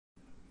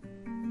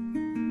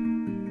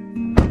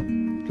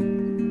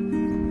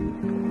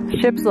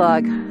Ship's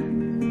log,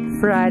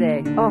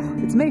 Friday. Oh,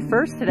 it's May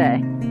 1st today.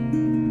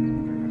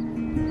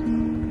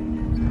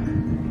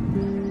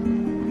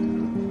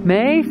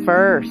 May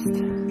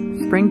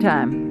 1st,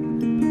 springtime.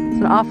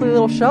 It's an awfully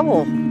little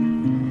shovel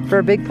for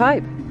a big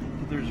pipe.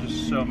 There's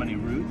just so many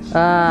roots. You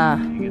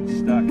get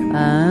stuck in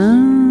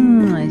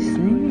I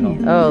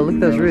see. Oh, look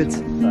at those roots.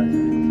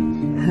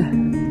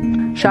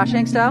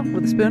 Shawshank style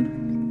with a spoon.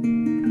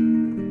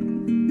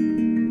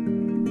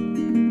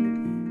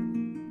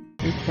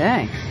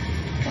 Okay.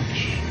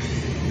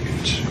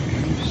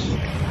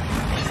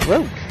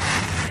 Whoa.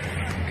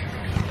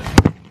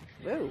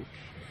 Whoa.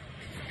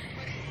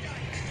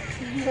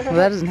 Well,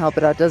 that doesn't help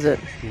it out, does it?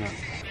 Yeah.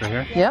 Right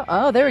here? Yeah.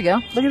 Oh, there we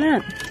go. Look at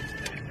that.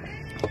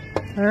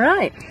 All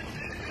right.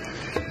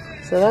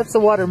 So that's the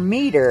water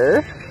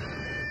meter.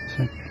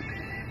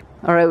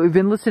 All right, we've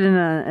been listed in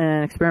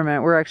an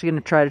experiment. We're actually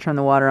going to try to turn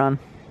the water on.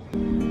 A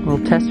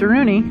little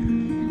test-a-rooney.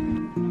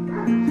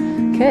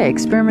 Okay,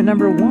 experiment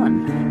number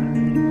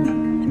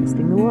 1.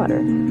 Testing the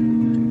water.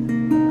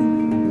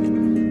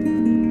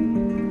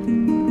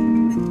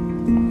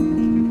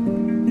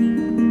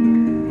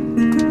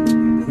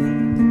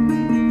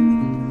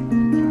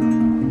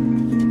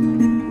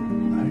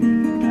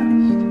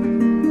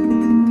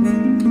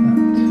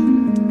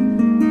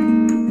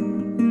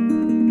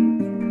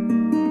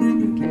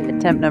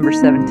 Attempt number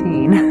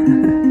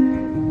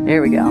 17.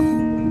 There we go.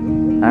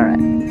 All right.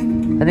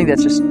 I think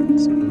that's just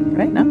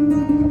right now.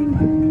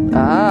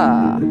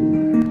 Ah.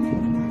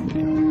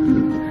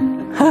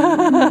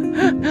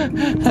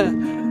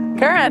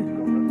 Karen.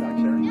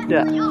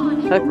 Yeah.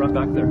 Go run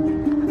back there.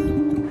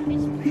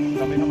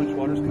 Tell me how much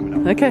water's coming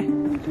out. Okay.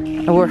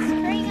 Oh, we're... The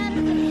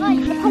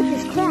pipe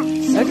is cracked.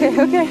 Okay.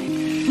 Okay.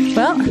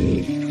 Well.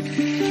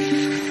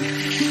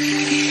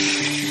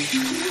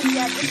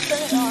 Yeah, just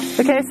turn it off.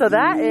 Okay. So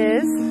that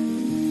is.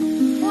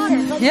 Water.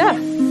 Yeah.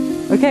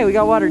 Okay, we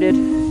got water, dude.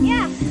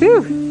 Yeah.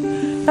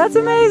 Whew. That's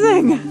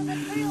amazing.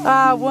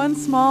 One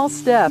small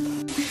step.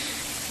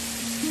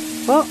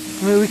 Well,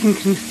 maybe we can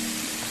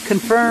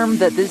confirm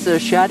that these are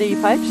shoddy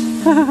pipes.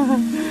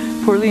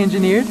 Poorly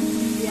engineered.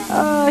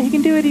 Yeah. He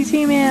can do it. He's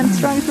He-Man,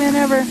 strongest man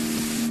ever.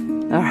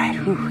 All right,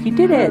 whew, he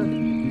did it.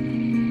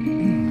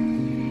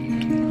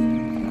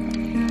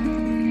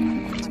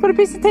 Let's put a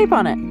piece of tape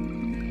on it.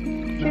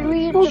 Should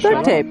we? A little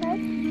duct tape.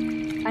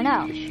 I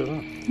know. Just shut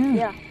up.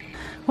 Yeah.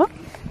 Well,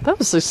 that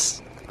was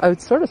just,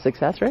 sort of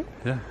success, right?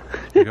 Yeah,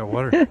 you got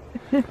water.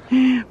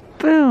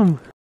 Boom.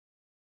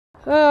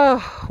 Oh,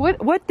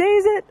 what day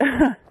is it?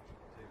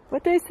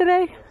 What day is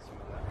today?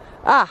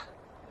 Ah,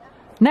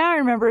 now I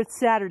remember it's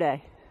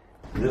Saturday.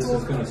 This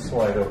is going to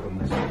slide open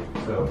this way,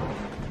 so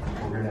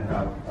we're going to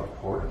have a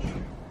porch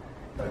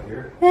right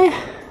here.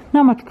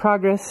 Not much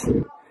progress.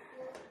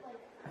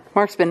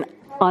 Mark's been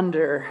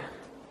under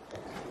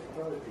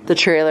the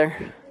trailer,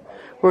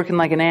 working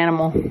like an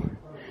animal.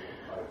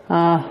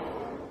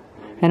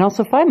 And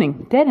also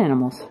finding dead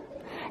animals.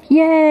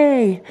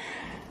 Yay!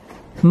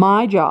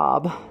 My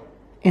job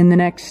in the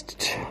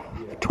next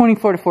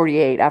 24 to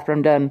 48, after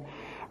I'm done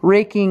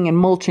raking and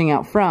mulching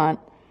out front,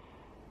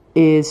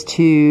 is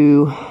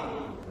to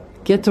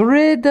get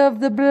rid of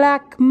the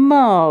black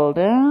mold.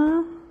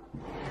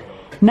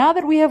 Now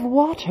that we have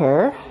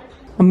water,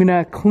 I'm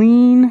gonna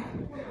clean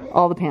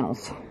all the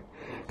panels.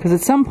 Because at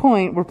some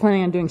point, we're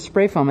planning on doing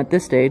spray foam at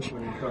this stage,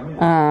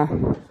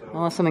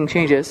 unless something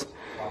changes.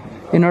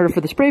 In order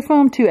for the spray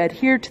foam to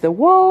adhere to the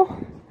wall,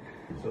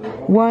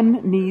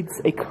 one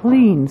needs a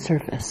clean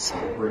surface.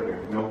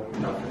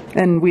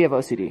 And we have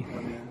OCD.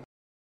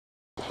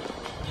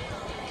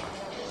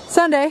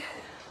 Sunday.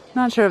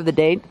 Not sure of the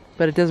date,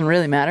 but it doesn't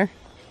really matter.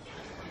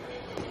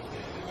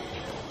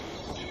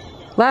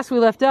 Last we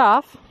left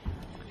off.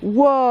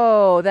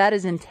 Whoa, that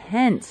is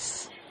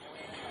intense.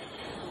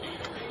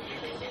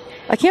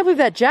 I can't believe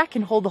that jack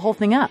can hold the whole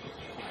thing up.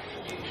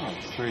 Oh,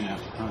 it's 3.5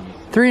 tons.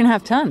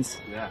 3.5 tons.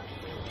 Yeah.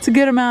 It's a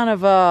good amount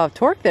of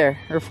torque there,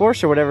 or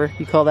force, or whatever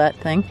you call that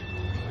thing.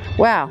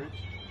 Wow. Leverage.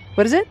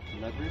 What is it?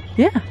 Leverage.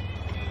 Yeah.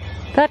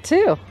 That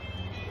too.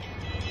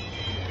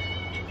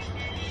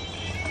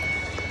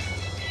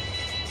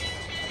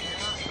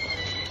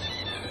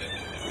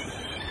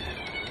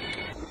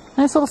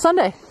 Nice little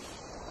Sunday.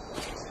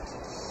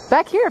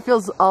 Back here it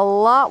feels a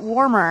lot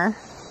warmer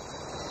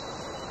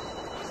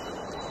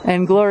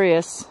and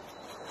glorious.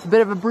 It's a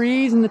bit of a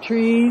breeze in the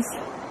trees.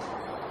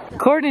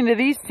 According to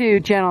these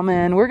two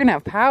gentlemen, we're gonna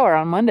have power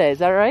on Monday, is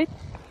that right?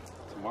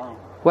 Tomorrow.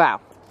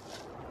 Wow.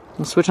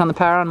 We'll switch on the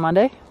power on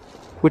Monday,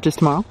 which is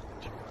tomorrow.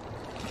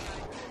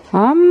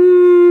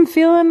 I'm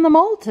feeling the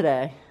mold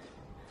today.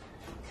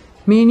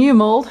 Me and you,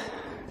 mold.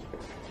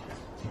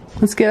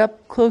 Let's get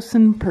up close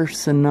and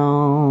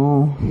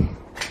personal.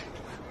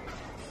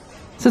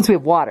 Since we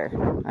have water,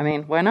 I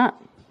mean, why not?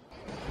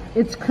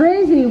 It's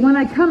crazy, when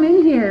I come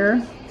in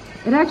here,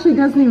 it actually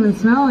doesn't even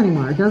smell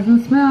anymore. It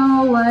doesn't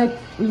smell like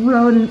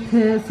rodent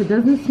piss. It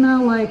doesn't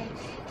smell like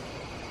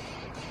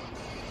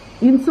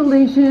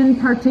insulation,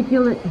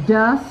 particulate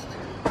dust.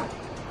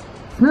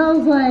 It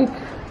smells like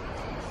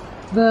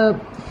the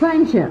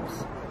pine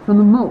chips from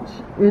the mulch.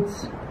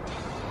 It's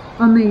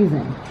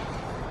amazing.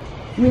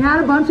 We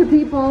had a bunch of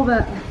people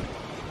that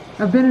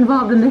have been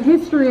involved in the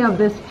history of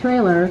this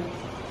trailer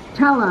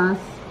tell us,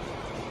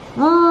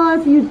 oh,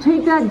 if you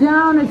take that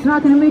down, it's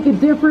not going to make a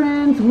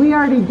difference. We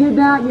already did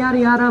that, yada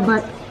yada.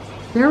 But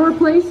there were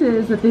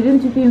places that they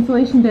didn't take the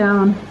insulation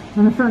down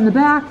on the front and the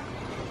back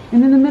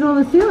and in the middle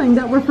of the ceiling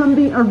that were from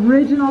the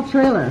original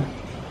trailer.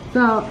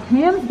 So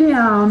hands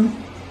down,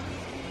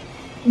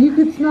 you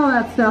could smell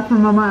that stuff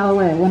from a mile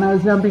away when I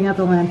was dumping at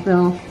the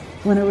landfill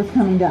when it was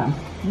coming down.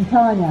 I'm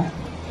telling you,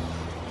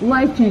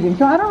 life-changing.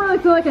 So I don't really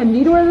feel like I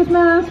need to wear this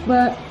mask,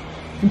 but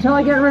until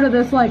I get rid of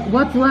this, like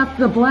what's left,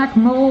 the black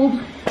mold,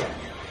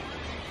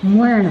 I'm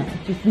wearing it.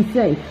 Just be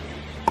safe.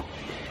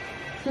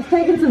 Just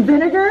taking some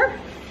vinegar,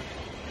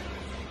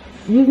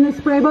 using a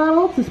spray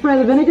bottle to spray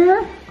the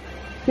vinegar.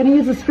 Gonna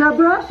use a scrub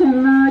brush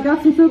and I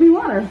got some soapy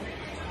water.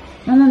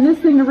 And then this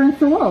thing to rinse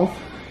the walls.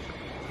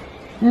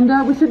 And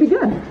we should be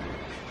good.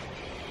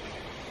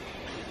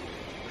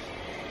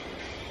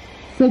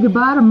 Say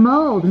goodbye to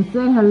mold and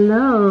say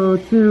hello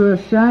to a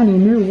shiny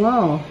new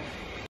wall.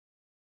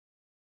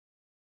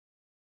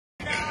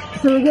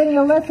 So we're getting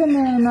a lesson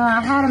in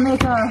how to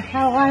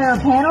wire a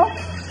panel?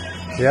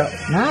 Yep.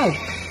 Nice.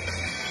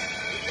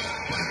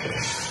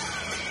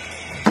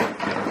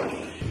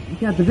 You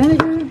got the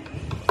vinegar.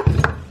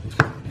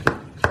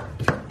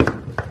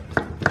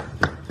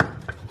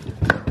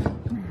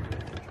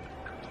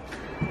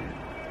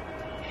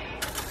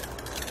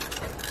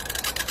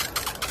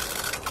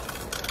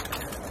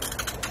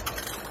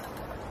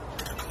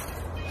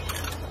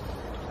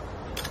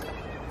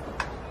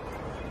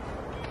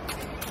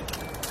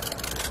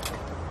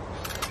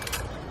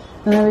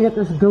 And then we get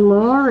this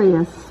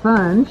glorious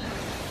sponge.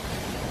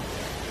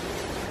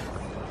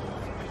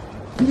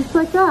 And just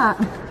like that.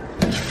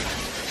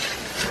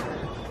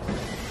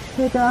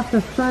 Take off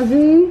the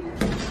fuzzy.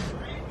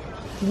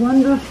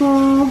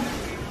 Wonderful.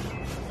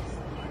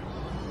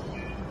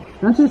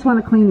 Don't you just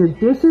want to clean your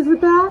dishes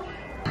with that?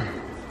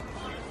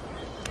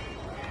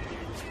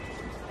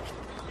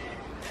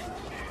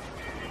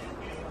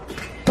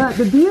 But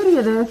the beauty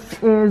of this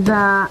is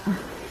that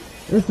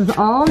this is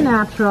all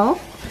natural.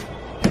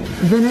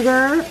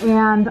 Vinegar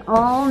and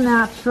all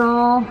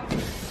natural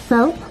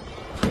soap.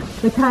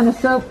 The kind of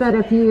soap that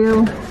if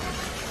you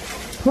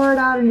pour it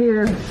out into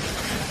your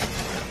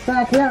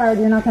backyard,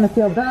 you're not going to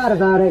feel bad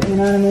about it, you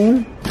know what I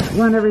mean? You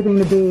want everything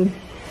to be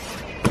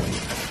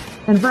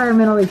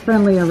environmentally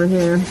friendly over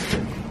here.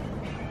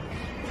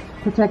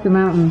 Protect the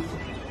mountains.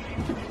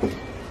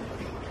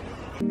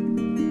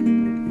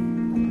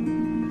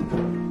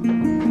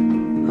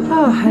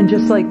 Oh, and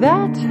just like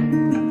that,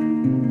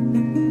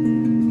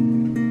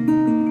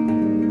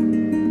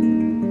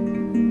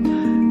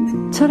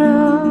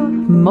 ta-da!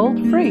 Mold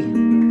free.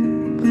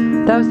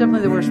 That was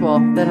definitely the worst wall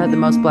that had the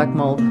most black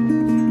mold.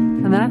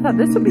 And then I thought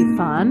this would be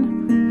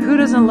fun. Who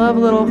doesn't love a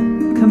little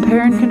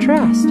compare and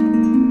contrast?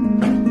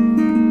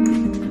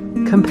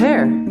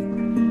 Compare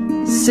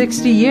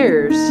 60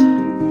 years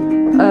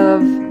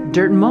of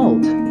dirt and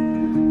mold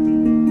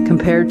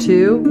compared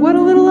to what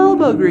a little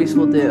elbow grease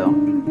will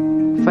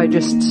do. If I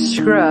just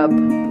scrub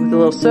with a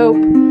little soap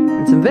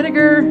and some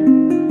vinegar,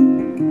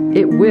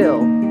 it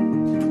will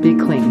be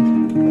clean.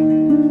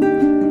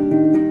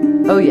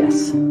 Oh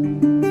yes,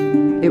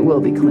 it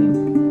will be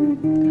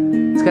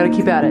clean. It's got to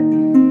keep at it.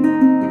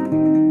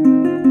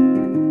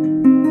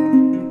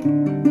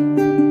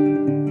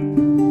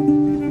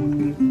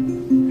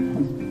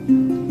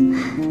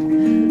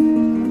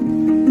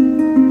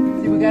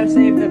 See, we got to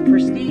save the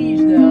prestige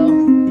though.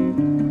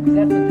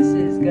 That's what this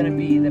is going to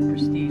be, the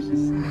prestige. This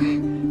is going to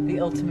be the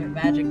ultimate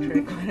magic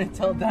trick when it's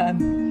all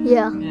done.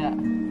 Yeah. Yeah.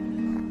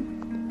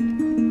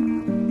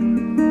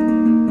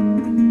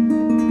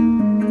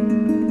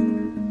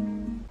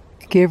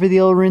 Gave her the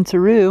old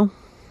rinse-a-roo.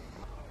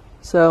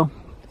 So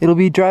it'll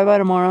be dry by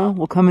tomorrow.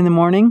 We'll come in the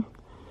morning,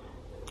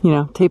 you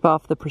know, tape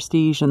off the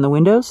prestige and the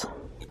windows.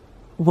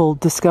 We'll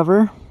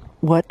discover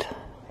what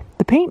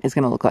the paint is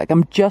going to look like.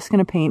 I'm just going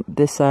to paint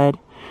this side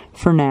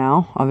for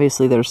now.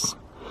 Obviously there's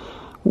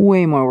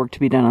way more work to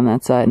be done on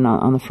that side and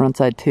on the front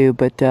side too,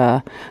 but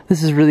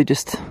this is really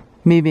just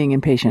me being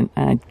impatient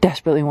and I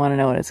desperately want to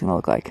know what it's going to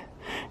look like.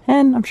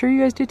 And I'm sure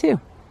you guys do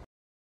too.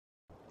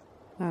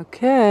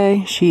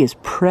 Okay, she is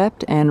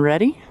prepped and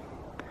ready.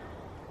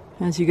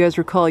 As you guys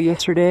recall,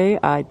 yesterday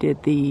I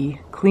did the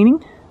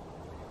cleaning,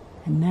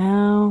 and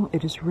now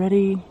it is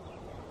ready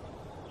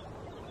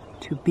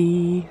to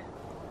be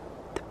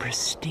the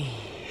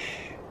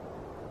prestige.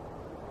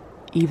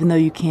 Even though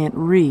you can't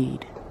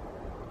read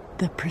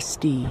the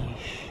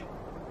prestige.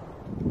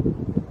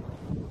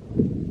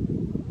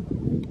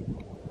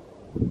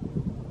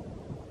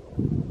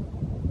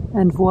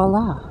 And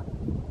voila.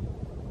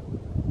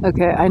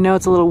 Okay, I know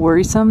it's a little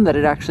worrisome that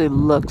it actually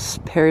looks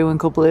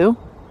periwinkle blue.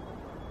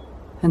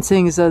 And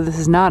seeing as though this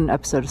is not an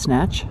episode of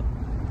Snatch,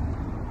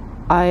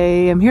 I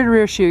am here to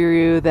reassure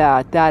you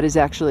that that is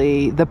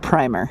actually the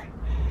primer.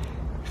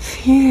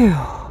 Phew.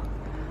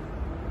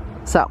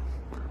 So,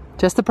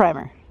 just the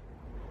primer.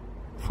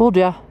 Fooled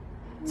ya.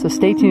 So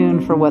stay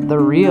tuned for what the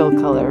real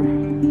color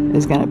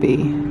is gonna be.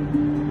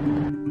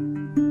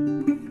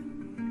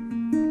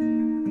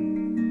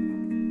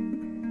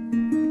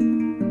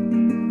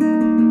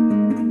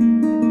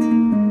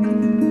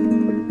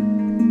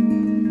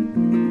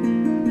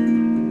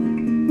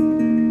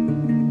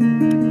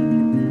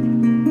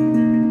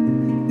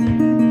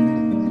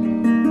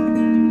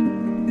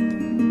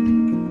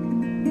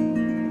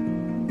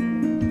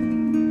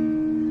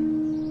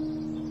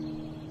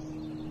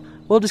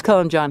 We'll just call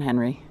him John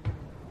Henry.